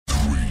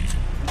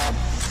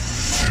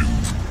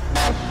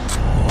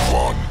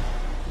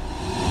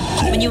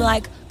And you were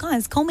like,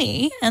 guys, call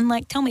me and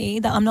like tell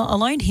me that I'm not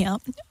alone here.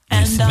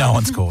 Yes, And no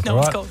one's called. No all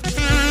one's right? called.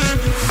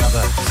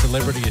 Another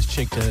celebrity has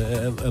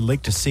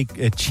leaked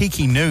a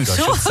cheeky nude, I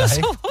should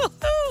say.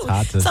 It's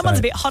hard to Someone's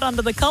say. a bit hot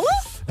under the collar.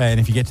 And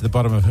if you get to the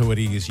bottom of who it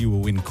is, you will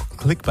win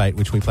clickbait,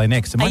 which we play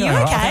next. Am I Are you doing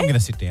all right? I okay? think I'm going to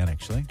sit down,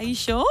 actually. Are you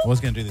sure? I was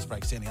going to do this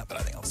break standing up, but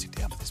I think I'll sit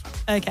down for this one.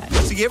 Okay.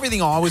 See,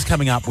 everything I was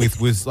coming up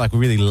with was like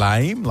really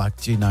lame. Like,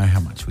 do you know how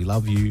much we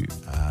love you?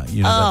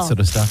 That sort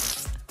of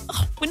stuff.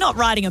 We're not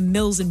riding a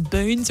Mills and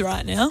Boons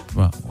right now.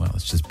 Well,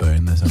 it's just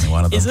Burn. There's only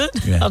one of them. Is it?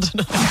 Yeah. I don't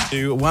know.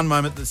 To one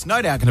moment that's no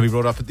doubt going to be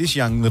brought up at this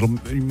young little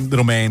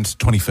man's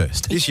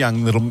 21st. This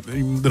young little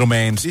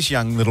man's.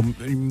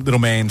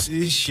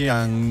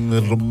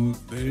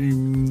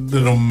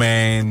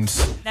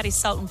 That is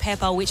salt and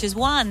pepper, which is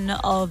one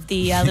of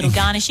the little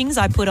garnishings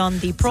I put on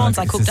the prawns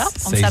I cooked up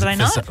on Saturday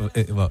night.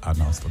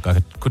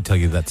 I could tell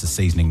you that's a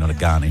seasoning, not a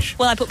garnish.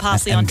 Well, I put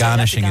parsley and on top.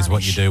 garnishing is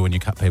what you do when you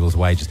cut people's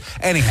wages.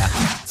 Anyhow,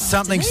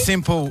 something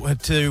simple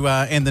to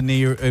end the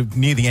near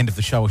the end of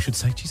the show. I should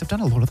say, geez, I've done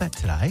a lot of that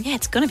today. Yeah,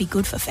 it's going to be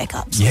good for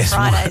feck-ups Yes,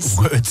 on Fridays.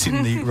 words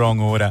in the wrong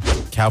order.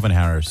 Calvin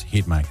Harris,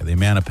 hitmaker. The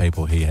amount of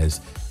people he has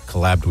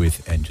collabed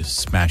with and just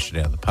smashed it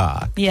out of the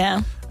park.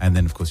 Yeah. And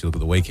then, of course, you look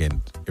at the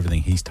weekend,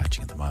 everything he's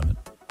touching at the moment,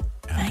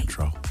 out of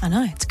control. I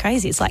know, it's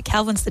crazy. It's like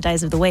Calvin's the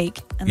days of the week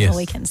and Yes. the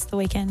weekend's the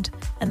weekend,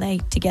 and they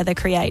together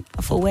create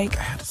a full week.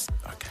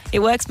 Okay. It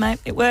works, mate.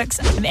 It works.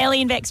 I'm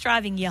Ellie and Bex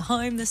driving you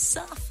home this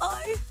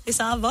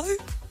Arvo.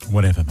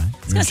 Whatever, mate. I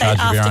was going to say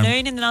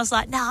afternoon, and then I was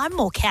like, nah, I'm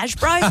more cash,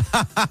 bro.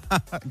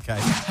 Okay.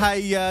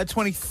 Hey,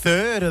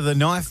 23rd of the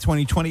 9th,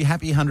 2020.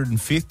 Happy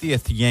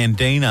 150th,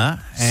 Yandina.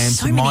 And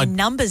So many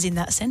numbers in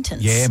that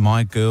sentence. Yeah,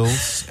 my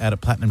girls out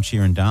at Platinum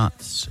Cheer and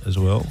Dance as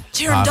well.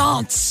 Cheer and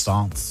Dance.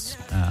 Dance.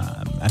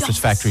 Mattress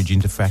Factory,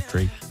 Ginger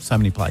Factory. So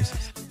many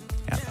places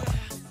out that way.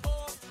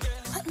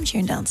 Platinum Cheer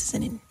and Dance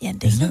isn't in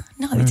Yandina. Isn't it?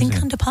 No, Where it's is in it?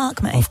 Cunda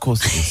Park, mate. Of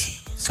course it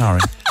is. Sorry.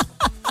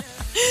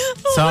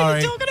 What Sorry. are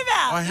you talking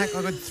about? I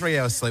got 3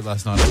 hours sleep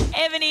last night.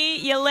 Ebony,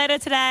 your letter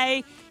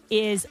today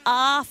is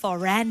R for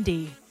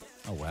Randy.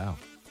 Oh, wow.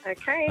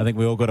 Okay. I think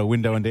we all got a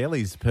window into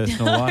Ellie's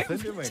personal life,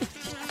 didn't we?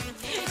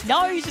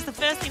 No, it's just the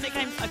first thing that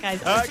came. Okay.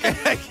 Okay.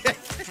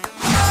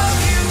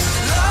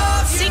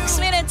 6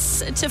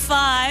 minutes to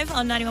 5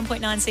 on 91.9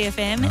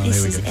 CFM. Oh, this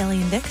there we is go.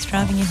 Ellie and Bex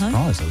driving you home.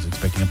 Surprised. I was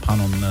expecting a pun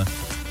on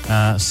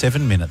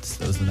 7 minutes.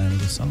 That was the name of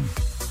the song.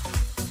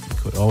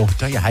 Oh,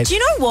 don't you hate it? Do you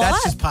know what?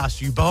 That's just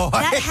passed you by.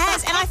 That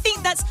has, and I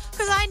think that's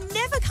because I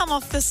never come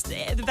off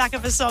the back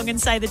of a song and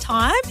say the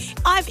time.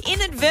 I've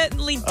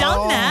inadvertently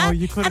done that. Oh,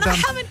 you could have and done I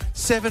haven't.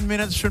 7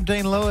 minutes from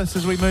Dean Lewis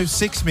as we move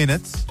 6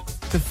 minutes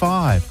to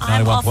 5.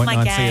 I'm off my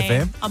 91.9 game.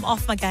 CFM. I'm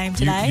off my game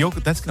today.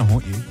 That's going to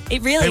haunt you.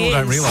 It really People is.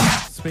 don't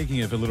realise.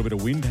 Speaking of a little bit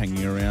of wind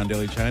hanging around,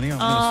 Ellie Chaney,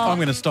 I'm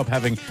going to stop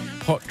having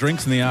hot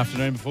drinks in the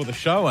afternoon before the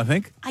show, I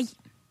think.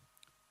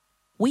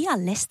 We are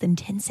less than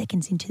 10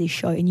 seconds into this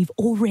show and you've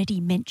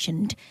already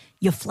mentioned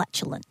your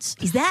flatulence.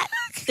 Is that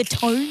the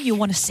tone you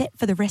want to set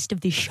for the rest of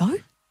this show?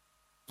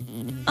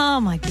 Oh,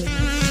 my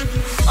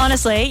goodness.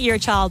 Honestly, you're a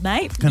child,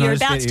 mate. Can I You're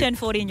just about get to you- turn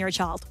 40 and you're a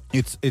child.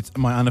 It's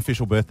my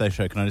unofficial birthday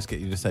show. Can I just get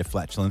you to say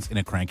flatulence in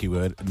a cranky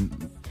word?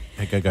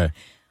 Go.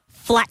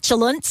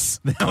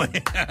 Flatulence. Nail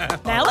it. I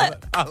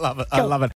love it. I love it.